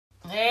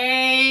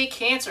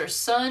Cancer,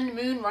 Sun,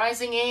 Moon,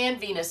 Rising, and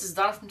Venus. This is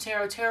Donna from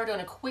Tarot. Tarot doing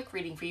a quick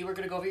reading for you. We're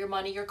going to go over your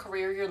money, your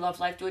career, your love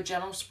life, do a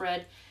general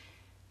spread.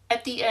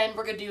 At the end,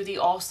 we're going to do the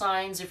all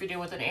signs if you're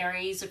dealing with an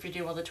Aries, if you're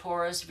dealing with a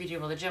Taurus, if you're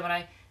dealing with a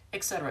Gemini,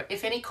 etc.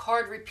 If any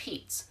card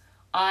repeats,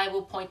 I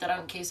will point that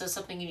out in case there's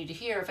something you need to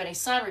hear. If any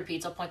sign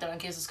repeats, I'll point that out in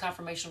case it's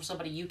confirmation from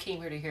somebody you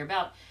came here to hear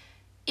about.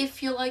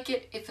 If you like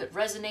it, if it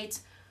resonates,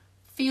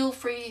 feel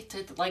free to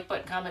hit the like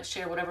button, comment,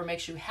 share, whatever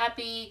makes you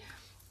happy.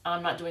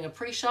 I'm not doing a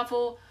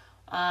pre-shuffle.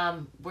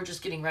 We're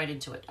just getting right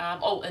into it.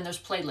 Oh, and there's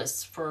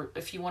playlists for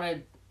if you want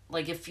to,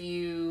 like, if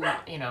you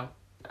know,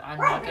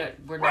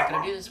 we're not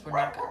gonna do this.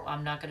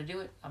 I'm not gonna do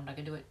it. I'm not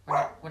gonna do it.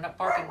 We're not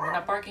barking. We're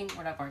not barking.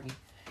 We're not barking.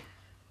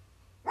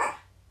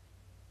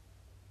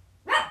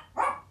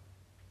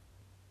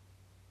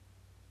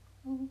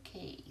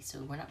 Okay, so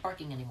we're not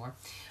barking anymore.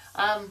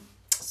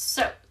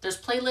 So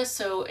there's playlists.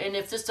 So, and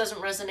if this doesn't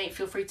resonate,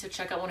 feel free to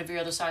check out one of your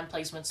other sign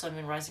placements, Sun,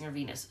 Moon, Rising, or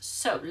Venus.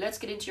 So let's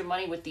get into your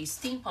money with the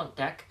Steampunk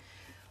deck.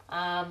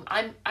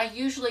 I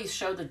usually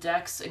show the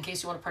decks in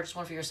case you want to purchase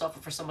one for yourself or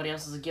for somebody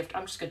else as a gift.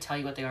 I'm just going to tell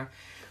you what they are.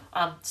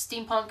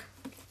 Steampunk,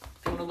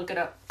 if you want to look it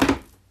up.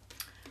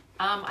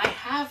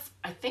 I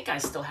think I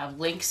still have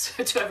links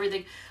to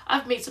everything.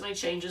 I've made so many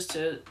changes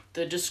to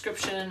the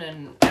description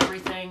and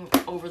everything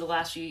over the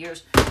last few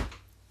years.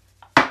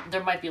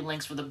 There might be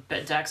links for the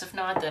decks. If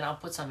not, then I'll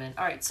put some in.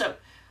 All right, so,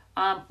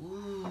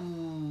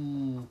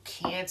 ooh,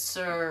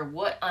 Cancer.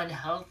 What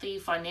unhealthy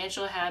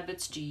financial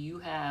habits do you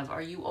have?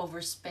 Are you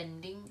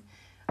overspending?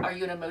 Are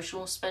you an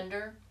emotional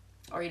spender?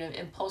 Are you an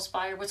impulse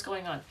buyer? What's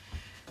going on?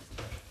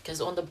 Because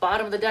on the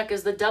bottom of the deck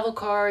is the Devil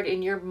card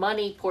in your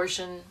money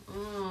portion.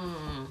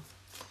 Don't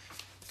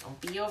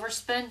be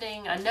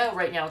overspending. I know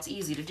right now it's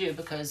easy to do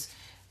because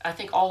I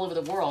think all over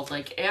the world,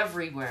 like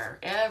everywhere,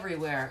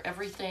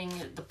 everything,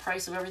 the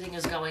price of everything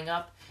is going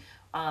up.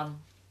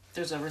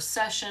 There's a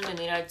recession in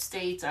the United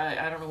States.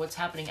 I don't know what's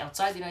happening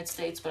outside the United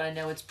States, but I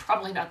know it's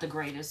probably not the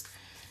greatest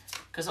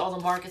because all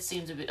the markets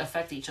seem to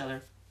affect each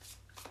other.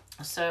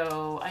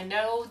 So I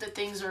know that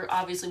things are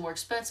obviously more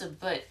expensive,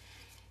 but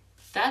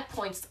that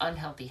points to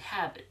unhealthy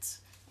habits.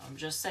 I'm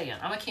just saying.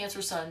 I'm a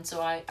Cancer sun,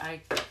 so I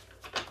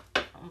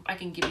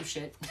can give you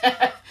shit.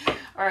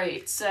 All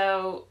right,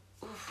 so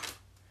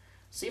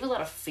you have a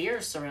lot of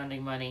fear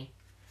surrounding money.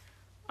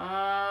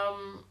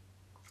 And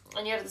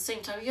yet at the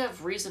same time, you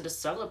have reason to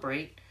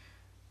celebrate.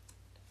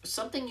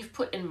 Something you've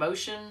put in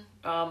motion,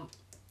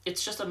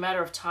 it's just a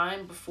matter of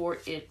time before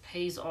it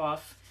pays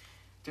off.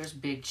 There's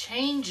big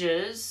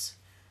changes,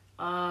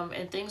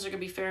 and things are going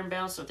to be fair and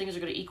balanced, so things are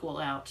going to equal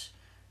out.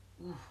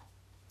 Ooh.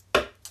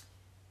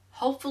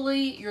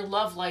 Hopefully, your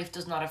love life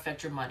does not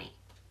affect your money.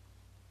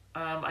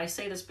 I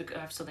say this because I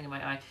have something in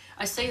my eye.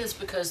 I say this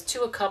because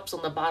 2 of Cups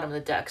on the bottom of the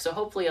deck. So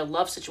hopefully a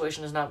love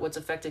situation is not what's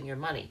affecting your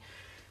money.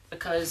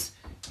 Because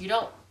you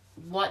don't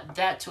want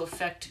that to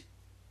affect,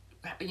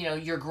 you know,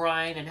 your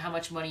grind and how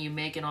much money you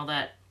make and all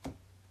that.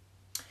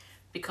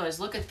 Because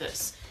look at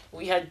this.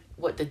 We had,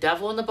 the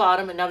Devil on the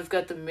bottom, and now we've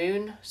got the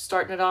Moon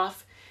starting it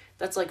off.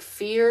 That's like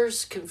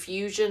fears,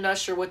 confusion, not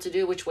sure what to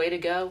do, which way to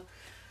go.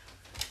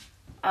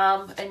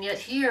 And yet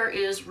here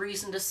is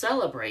reason to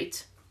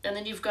celebrate. And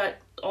then you've got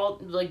all,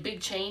 like, big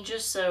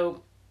changes.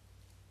 So,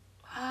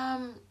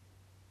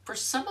 for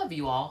some of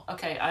you all,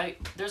 okay,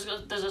 there's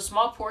a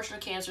small portion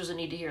of Cancers that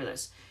need to hear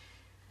this.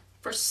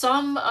 For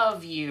some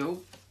of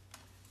you,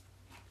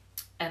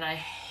 and I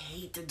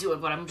hate to do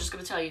it, but I'm just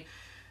going to tell you,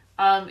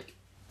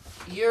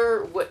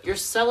 what you're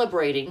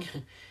celebrating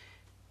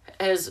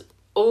as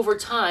over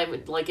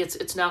time, like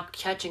it's now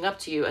catching up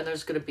to you, and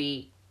there's going to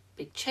be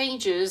big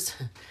changes.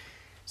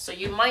 So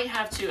you might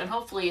have to, and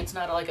hopefully it's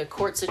not like a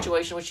court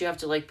situation which you have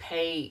to like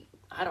pay,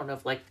 I don't know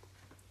if like,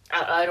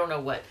 I don't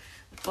know what,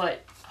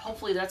 but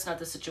hopefully that's not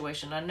the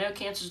situation. I know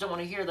Cancers don't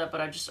want to hear that, but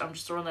I'm just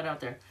throwing that out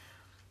there.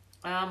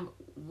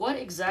 What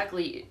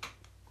exactly,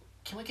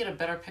 can we get a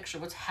better picture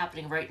of what's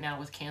happening right now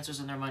with Cancers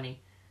and their money?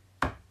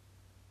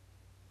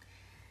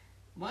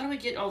 Why do we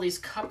get all these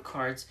Cup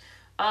cards?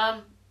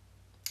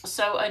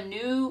 So a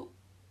new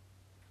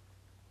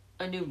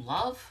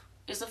love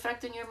is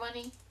affecting your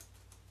money?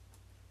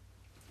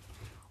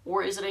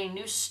 Or is it a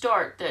new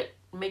start that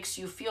makes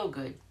you feel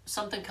good?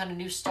 Something kind of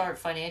new start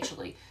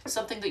financially.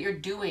 Something that you're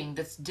doing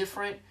that's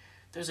different.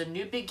 There's a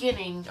new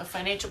beginning, a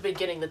financial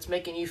beginning that's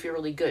making you feel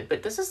really good.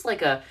 But this is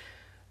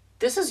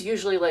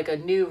usually like a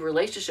new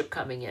relationship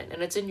coming in.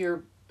 And it's in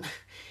your,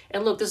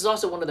 and look, this is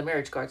also one of the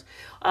marriage cards.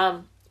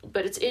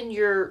 But it's in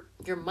your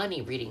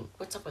money reading.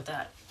 What's up with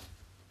that?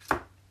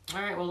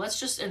 All right, well, let's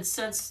just, and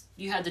since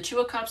you had the 2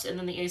 of Cups and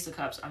then the Ace of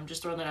Cups, I'm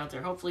just throwing that out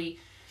there. Hopefully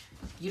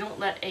you don't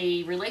let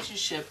a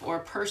relationship or a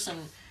person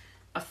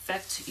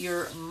affect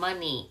your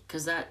money,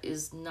 because that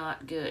is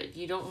not good.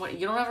 You don't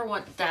ever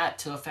want that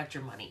to affect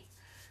your money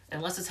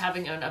unless it's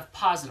having a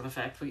positive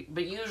effect,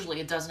 but usually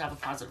it doesn't have a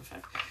positive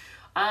effect.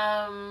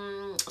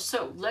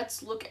 So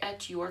let's look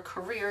at your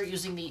career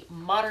using the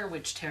Modern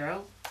Witch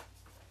Tarot.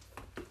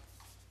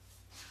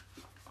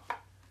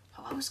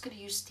 Oh, I was going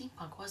to use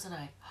Steampunk, wasn't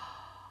I?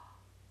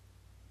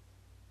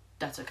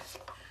 That's okay.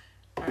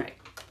 All right.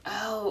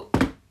 Oh,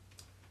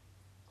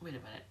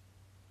 a minute.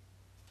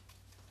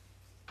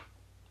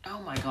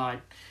 Oh my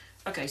God.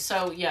 Okay,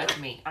 so yeah, it's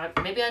me.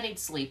 Maybe I need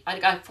sleep. I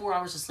got 4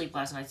 hours of sleep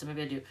last night, so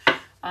maybe I do.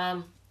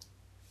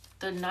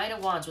 The Knight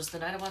of Wands. Was the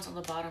Knight of Wands on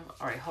the bottom?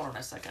 All right, hold on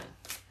a second.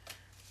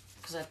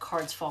 Because that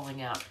card's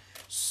falling out.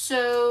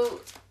 So,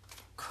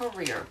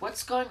 career.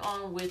 What's going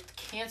on with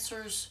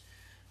Cancer's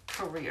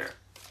career?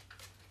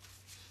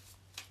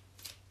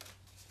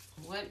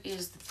 What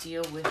is the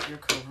deal with your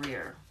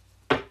career?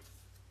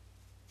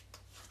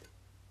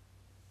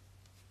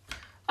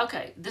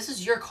 Okay, this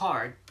is your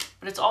card,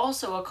 but it's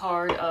also a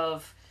card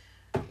of,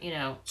 you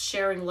know,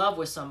 sharing love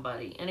with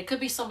somebody. And it could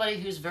be somebody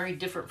who's very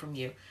different from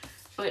you,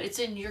 but it's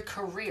in your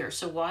career.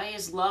 So why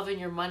is love in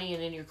your money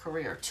and in your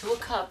career? Two of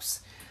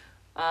Cups,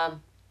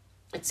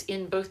 it's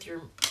in both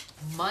your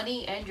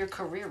money and your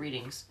career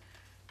readings.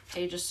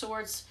 Page of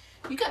Swords.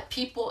 You got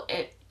people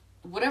at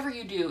whatever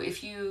you do,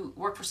 if you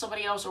work for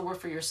somebody else or work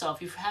for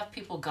yourself, you have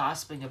people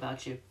gossiping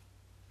about you.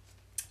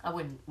 I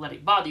wouldn't let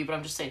it bother you, but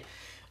I'm just saying.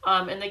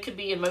 And they could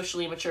be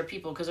emotionally immature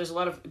people because there's a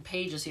lot of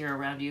pages here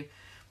around you.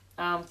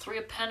 Three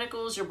of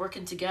Pentacles, you're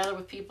working together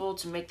with people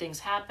to make things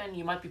happen.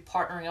 You might be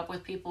partnering up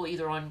with people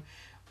either on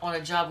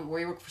a job where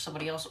you work for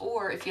somebody else,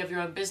 or if you have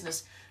your own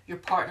business, you're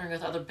partnering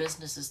with other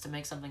businesses to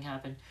make something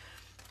happen.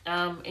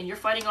 And you're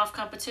fighting off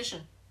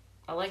competition.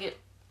 I like it.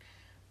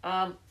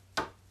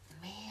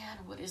 Man,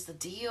 what is the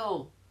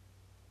deal?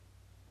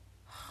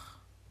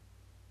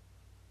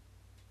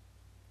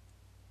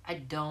 I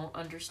don't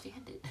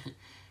understand it.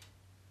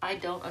 I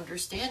don't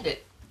understand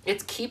it.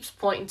 It keeps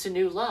pointing to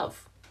new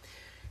love.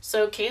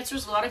 So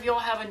Cancers, a lot of y'all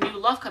have a new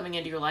love coming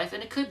into your life,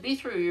 and it could be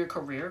through your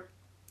career.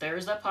 There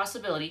is that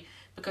possibility,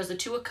 because the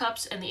Two of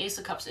Cups and the Ace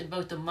of Cups in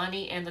both the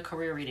money and the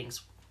career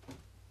readings.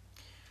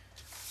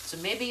 So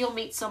maybe you'll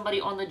meet somebody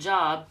on the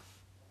job,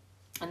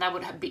 and that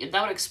would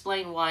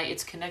explain why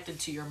it's connected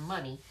to your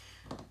money.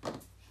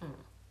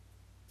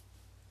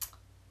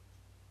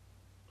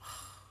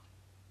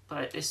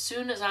 But as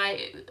soon as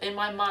in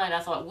my mind, I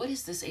thought, what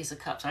is this Ace of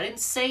Cups? I didn't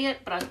say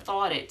it, but I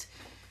thought it.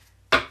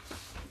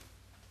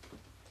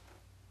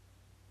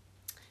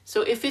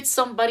 So if it's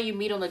somebody you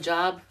meet on the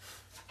job,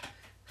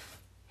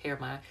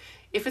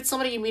 if it's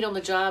somebody you meet on the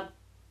job,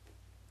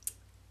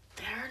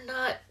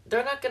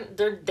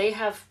 they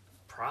have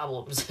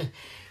problems.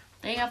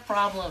 They have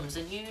problems,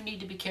 and you need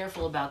to be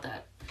careful about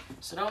that.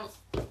 So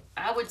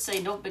I would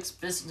say don't mix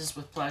business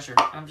with pleasure.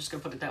 I'm just going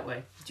to put it that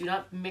way. Do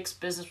not mix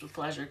business with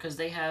pleasure, because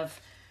they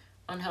have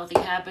unhealthy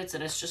habits,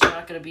 and it's just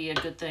not going to be a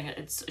good thing.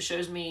 It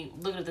shows me,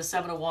 looking at the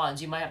Seven of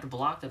Wands, you might have to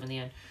block them in the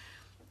end.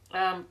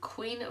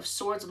 Queen of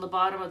Swords on the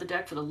bottom of the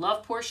deck for the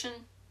love portion.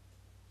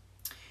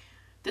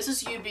 This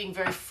is you being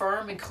very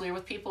firm and clear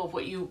with people of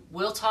what you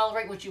will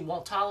tolerate, what you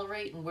won't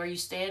tolerate, and where you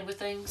stand with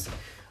things.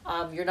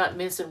 You're not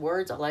mincing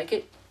words. I like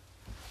it.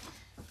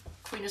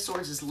 Queen of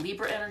Swords is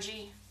Libra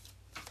energy.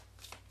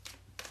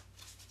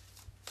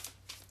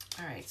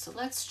 All right, so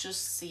let's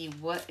just see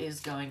what is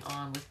going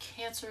on with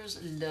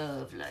Cancer's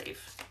love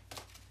life.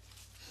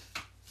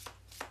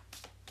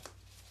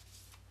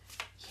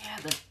 Yeah,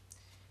 the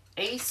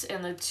Ace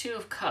and the Two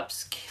of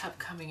Cups kept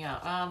coming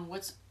out.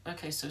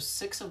 Okay, so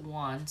Six of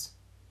Wands.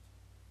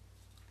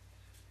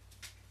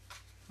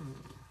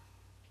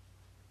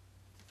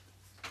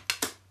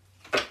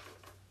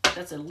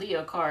 That's a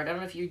Leo card. I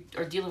don't know if you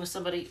are dealing with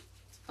somebody.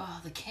 Oh,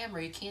 the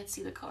camera, you can't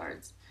see the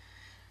cards.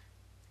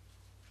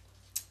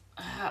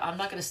 I'm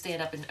not going to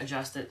stand up and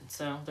adjust it,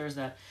 so there's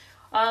that.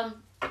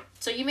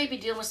 So you may be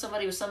dealing with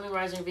somebody with Sun, Moon,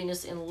 Rising,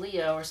 Venus in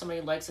Leo, or somebody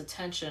who likes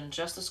attention.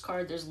 Justice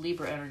card, there's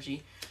Libra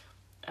energy.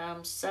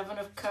 Seven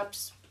of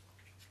Cups.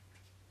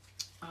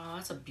 Oh,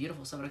 that's a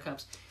beautiful Seven of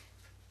Cups.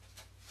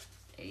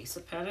 Ace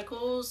of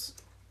Pentacles.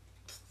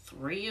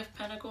 Three of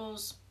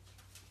Pentacles.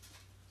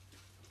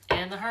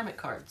 And the Hermit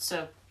card.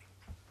 So,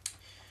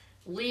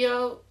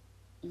 Leo,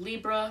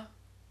 Libra,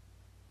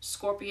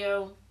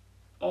 Scorpio,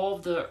 all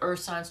of the earth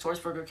signs, Taurus,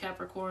 Virgo,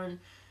 Capricorn,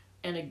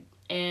 and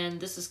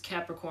this is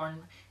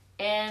Capricorn,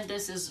 and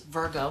this is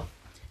Virgo.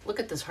 Look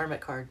at this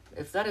Hermit card.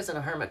 If that isn't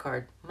a Hermit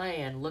card,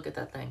 man, look at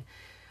that thing.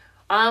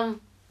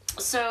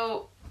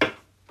 So I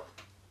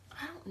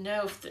don't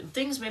know if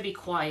things may be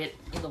quiet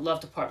in the love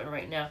department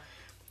right now.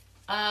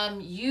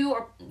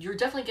 You're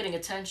definitely getting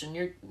attention.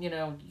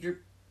 You're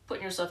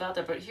putting yourself out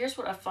there. But here's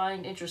what I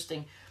find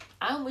interesting.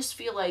 I almost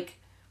feel like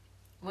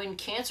when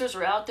Cancers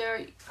are out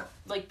there,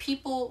 like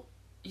people,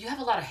 you have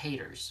a lot of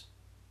haters.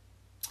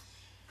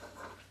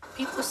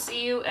 People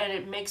see you, and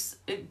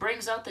it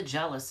brings out the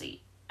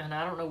jealousy, and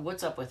I don't know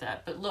what's up with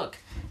that. But look,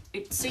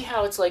 see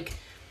how it's like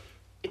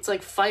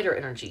fighter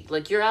energy.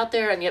 Like you're out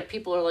there, and yet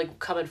people are like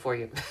coming for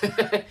you.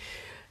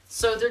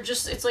 So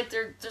it's like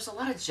there's a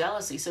lot of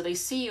jealousy. So they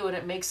see you, and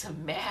it makes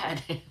them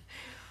mad.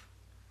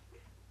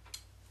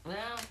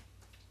 Well,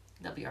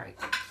 they'll be all right.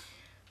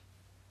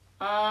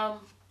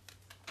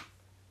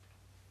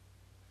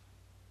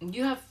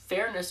 You have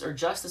fairness or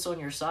justice on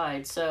your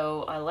side,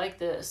 so I like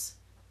this.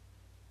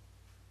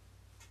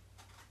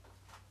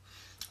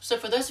 So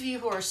for those of you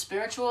who are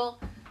spiritual,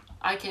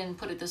 I can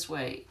put it this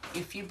way.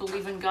 If you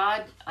believe in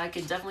God, I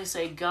can definitely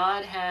say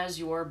God has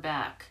your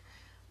back.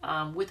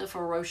 with a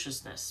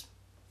ferociousness.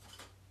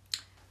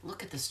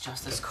 Look at this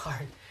Justice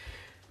card.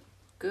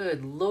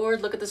 Good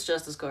Lord, look at this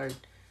Justice card.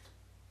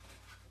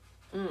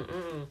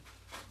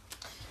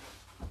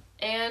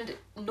 And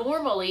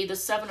normally the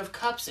Seven of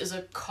Cups is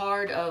a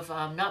card of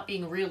not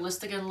being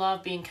realistic in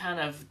love, being kind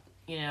of,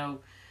 you know,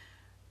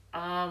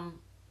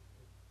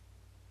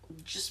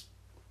 just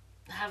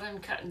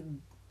having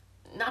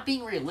not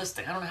being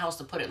realistic. I don't know how else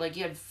to put it. Like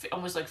you had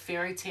almost like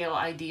fairy tale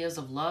ideas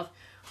of love.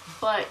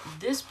 But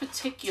this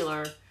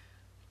particular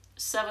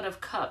Seven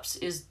of Cups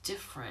is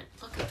different.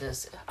 Look at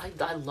this.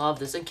 I love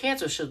this. And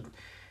Cancer should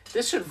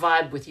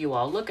vibe with you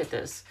all. Look at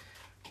this.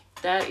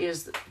 That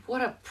is,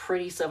 what a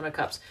pretty Seven of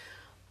Cups.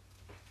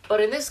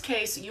 But in this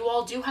case, you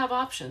all do have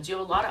options. You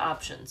have a lot of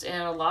options.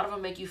 And a lot of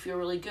them make you feel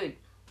really good.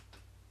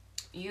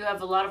 You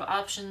have a lot of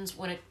options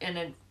when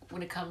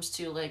it comes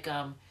to like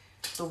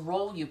the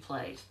role you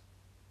play.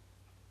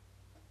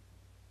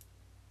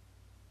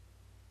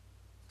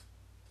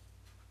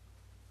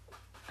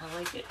 I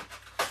like it.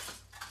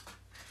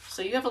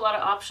 So you have a lot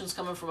of options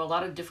coming from a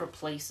lot of different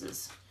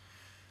places.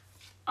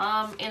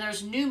 And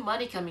there's new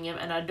money coming in,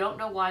 and I don't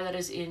know why that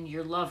is in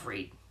your love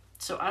read.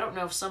 So I don't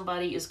know if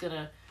somebody is going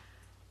to,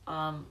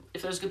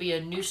 if there's going to be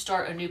a new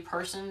start, a new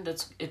person,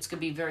 it's going to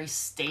be very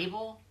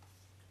stable.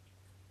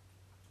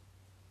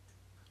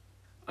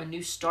 A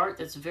new start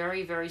that's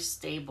very, very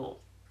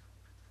stable.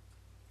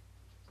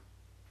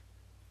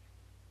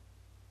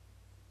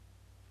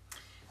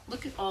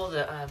 Look at all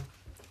the,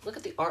 look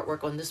at the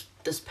artwork on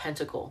this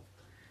pentacle.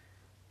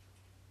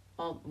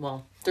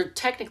 Well, they're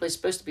technically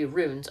supposed to be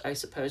runes, I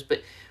suppose,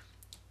 but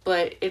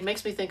it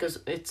makes me think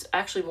it's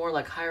actually more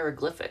like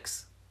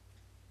hieroglyphics.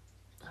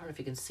 I don't know if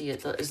you can see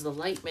it. Is the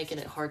light making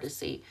it hard to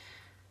see?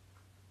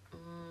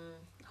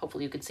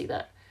 Hopefully you can see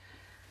that.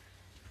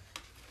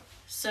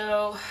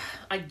 So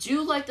I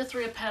do like the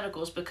Three of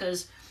Pentacles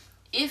because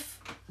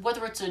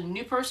whether it's a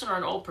new person or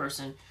an old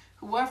person,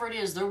 whoever it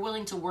is, they're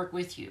willing to work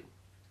with you.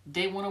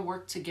 They want to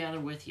work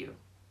together with you.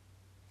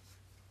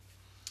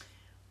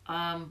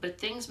 But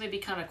things may be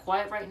kind of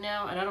quiet right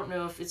now, and I don't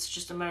know if it's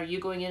just a matter of you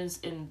going in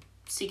and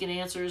seeking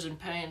answers and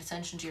paying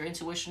attention to your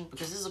intuition,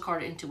 because this is a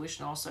card of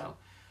intuition also.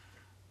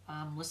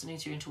 Listening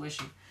to your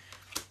intuition.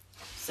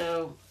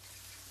 So,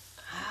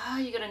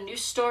 you got a new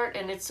start,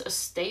 and it's a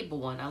stable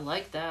one. I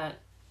like that.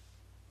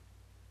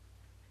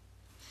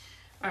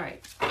 All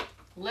right,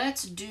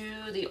 let's do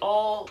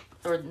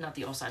not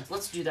the all signs.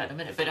 Let's do that in a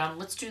minute, but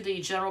let's do the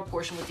general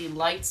portion with the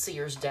Light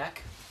Seers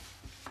deck.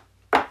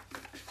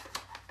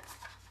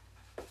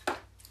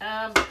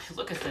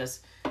 Look at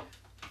this.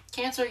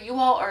 Cancer, you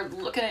all are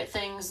looking at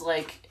things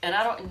like, and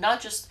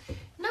not just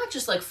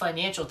like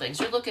financial things.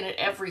 You're looking at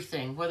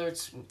everything, whether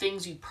it's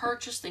things you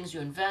purchase, things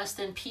you invest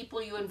in,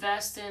 people you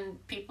invest in,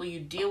 people you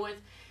deal with,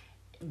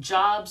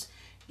 jobs.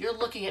 You're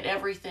looking at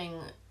everything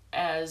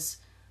as,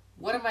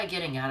 what am I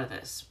getting out of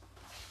this?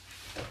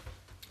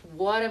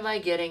 What am I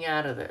getting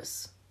out of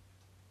this?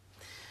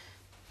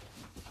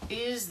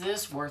 Is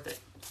this worth it?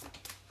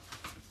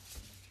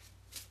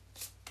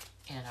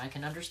 And I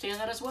can understand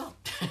that as well.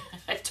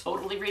 I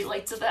totally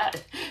relate to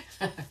that.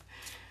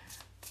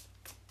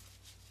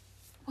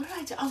 What did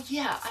I do? Oh,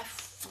 yeah, I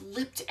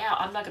flipped out.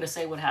 I'm not going to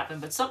say what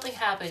happened, but something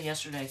happened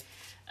yesterday,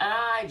 and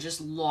I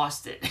just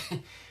lost it.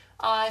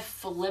 I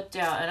flipped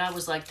out, and I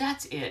was like,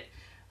 that's it.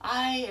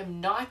 I am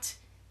not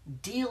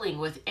dealing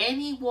with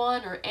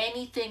anyone or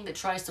anything that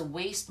tries to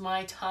waste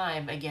my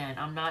time again.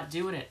 I'm not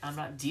doing it. I'm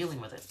not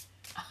dealing with it.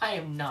 I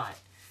am not.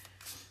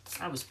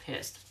 I was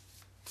pissed.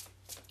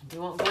 We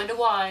won't go into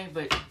why,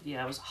 but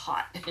yeah, it was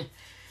hot.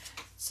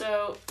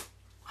 So,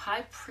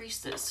 High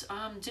Priestess.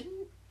 Yeah,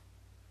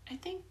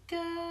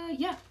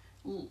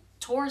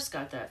 Taurus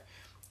got that.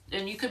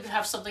 And you could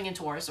have something in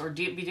Taurus or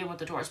be dealing with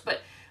the Taurus.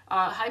 But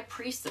High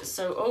Priestess.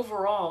 So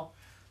overall,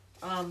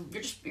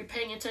 you're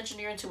paying attention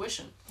to your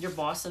intuition. You're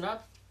bossing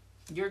up.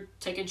 You're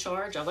taking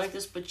charge. I like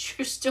this, but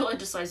you're still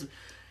indecisive.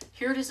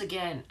 Here it is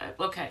again.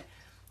 Okay.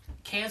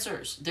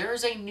 Cancers. There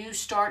is a new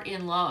start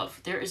in love.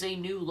 There is a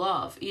new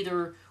love.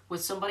 Either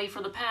with somebody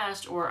from the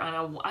past or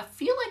I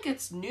feel like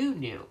it's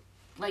new.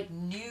 Like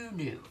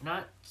new.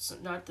 Not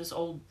this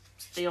old,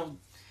 stale,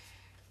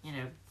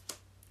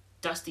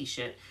 dusty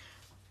shit.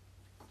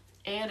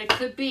 And it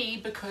could be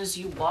because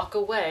you walk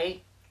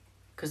away,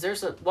 because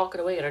there's a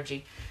walking away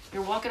energy.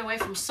 You're walking away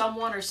from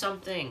someone or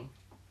something.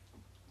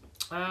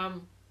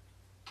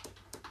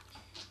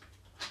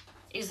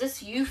 Is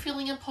this you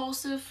feeling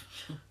impulsive?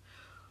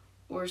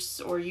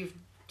 or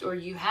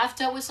you have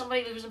dealt with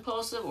somebody who's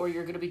impulsive, or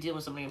you're going to be dealing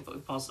with somebody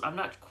impulsive. I'm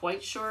not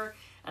quite sure,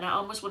 and I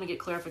almost want to get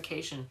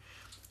clarification.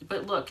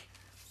 But look,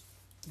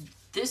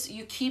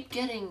 you keep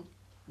getting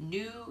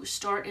new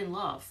start in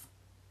love.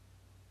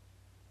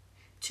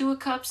 Two of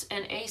Cups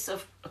and Ace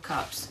of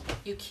Cups.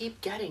 You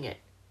keep getting it.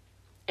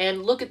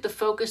 And look at the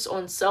focus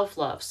on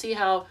self-love. See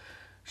how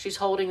she's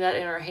holding that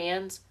in her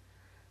hands?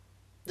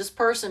 This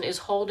person is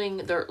holding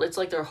it's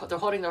like they're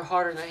holding their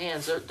heart in their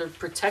hands. They're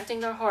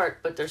protecting their heart,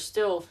 but there's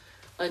still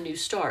a new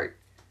start.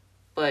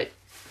 But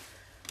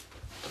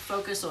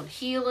focus on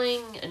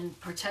healing and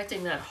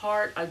protecting that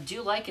heart. I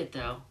do like it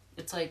though.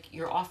 It's like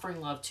you're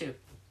offering love too.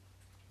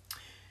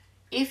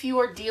 If you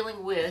are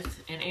dealing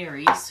with an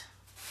Aries,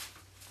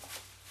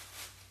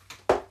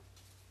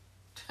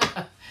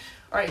 all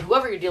right,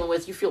 whoever you're dealing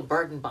with, you feel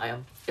burdened by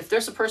them. If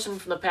there's a person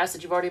from the past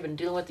that you've already been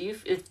dealing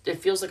with, it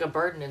feels like a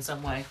burden in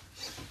some way.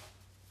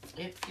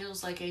 It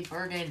feels like a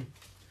burden.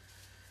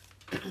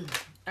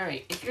 All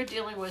right, if you're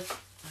dealing with,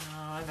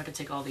 I'm not going to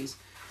take all these.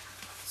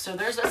 So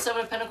there's that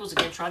Seven of Pentacles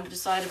again, trying to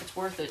decide if it's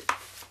worth it.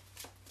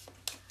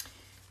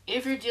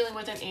 If you're dealing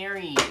with an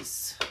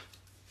Aries,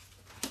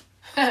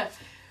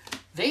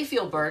 they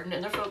feel burdened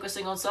and they're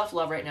focusing on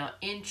self-love right now.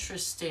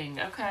 Interesting.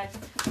 Okay.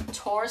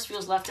 Taurus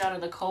feels left out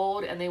in the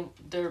cold, and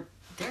they're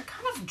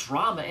kind of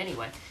drama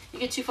anyway. You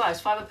get 2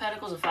 5s, 5 of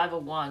Pentacles and 5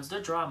 of Wands.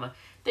 They're drama.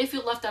 They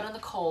feel left out in the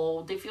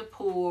cold. They feel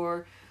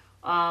poor.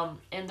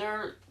 And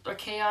they're a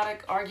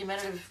chaotic,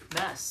 argumentative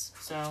mess.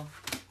 So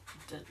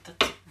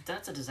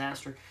that's a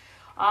disaster.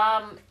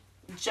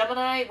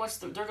 Gemini,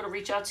 they're going to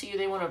reach out to you.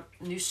 They want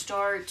a new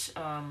start.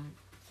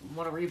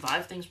 Want to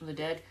revive things from the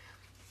dead.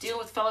 Dealing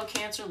with fellow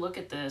Cancer, look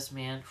at this,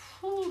 man.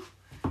 Whew.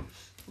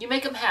 You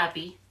make them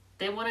happy.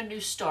 They want a new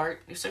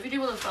start. So if you're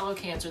dealing with a fellow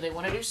Cancer, they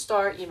want a new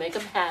start. You make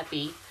them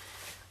happy.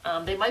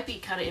 They might be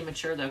kind of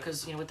immature, though,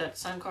 because, with that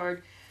Sun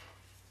card,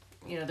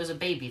 there's a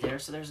baby there.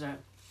 So there's that.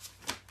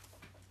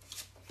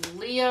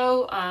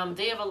 Leo,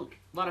 they have a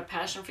lot of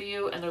passion for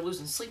you, and they're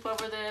losing sleep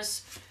over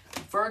this.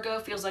 Virgo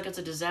feels like it's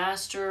a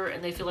disaster,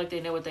 and they feel like they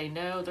know what they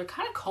know. They're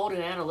kind of cold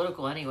and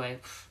analytical anyway.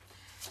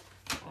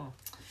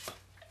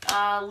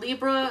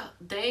 Libra,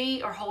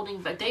 they are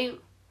holding back. They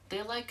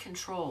like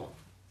control.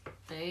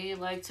 They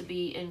like to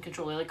be in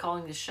control. They like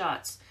calling the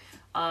shots.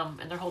 And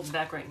they're holding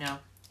back right now.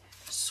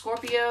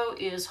 Scorpio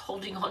is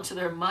holding on to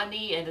their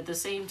money, and at the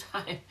same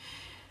time,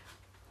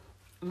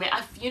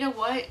 you know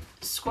what?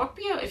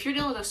 Scorpio, if you're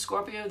dealing with a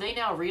Scorpio, they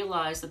now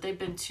realize that they've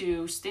been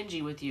too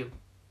stingy with you.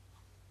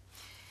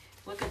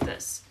 Look at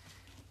this.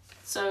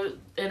 So,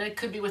 and it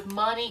could be with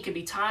money, it could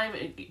be time,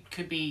 it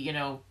could be,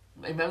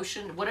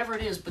 emotion, whatever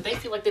it is, but they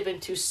feel like they've been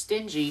too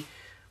stingy,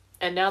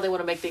 and now they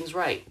want to make things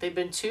right. They've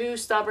been too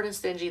stubborn and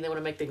stingy, and they want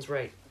to make things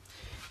right.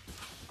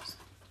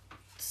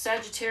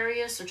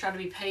 Sagittarius are trying to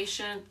be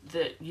patient,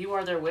 that you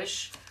are their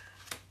wish.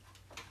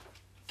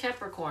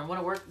 Capricorn,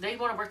 they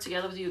want to work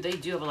together with you. They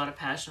do have a lot of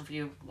passion for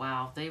you.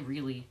 Wow, they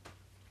really...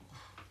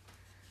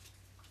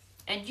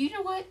 And you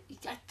know what?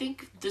 I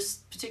think this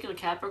particular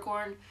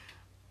Capricorn,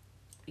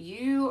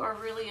 you are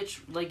really,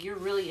 you're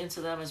really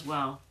into them as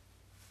well.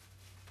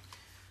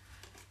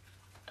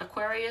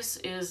 Aquarius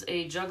is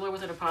a juggler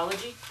with an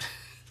apology.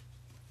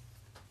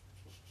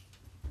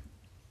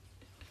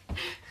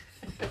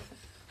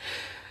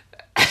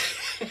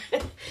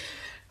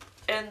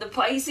 And the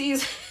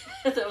Pisces,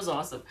 that was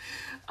awesome.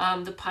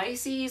 The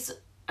Pisces,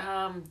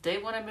 they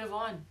want to move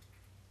on.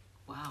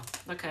 Wow.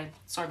 Okay.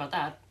 Sorry about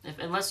that.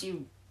 Unless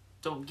you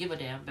don't give a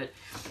damn, but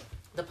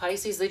the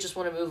Pisces, they just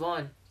want to move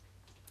on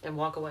and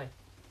walk away.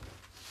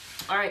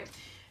 All right.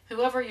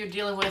 Whoever you're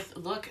dealing with,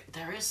 look,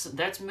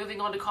 that's moving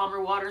on to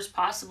calmer waters,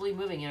 possibly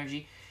moving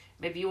energy.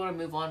 Maybe you want to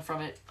move on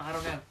from it. I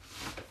don't know.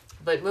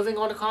 But moving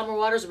on to calmer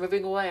waters or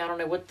moving away, I don't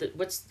know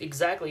what's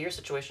exactly your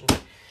situation.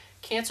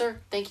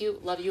 Cancer, thank you,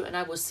 love you, and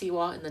I will see you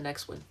all in the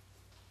next one.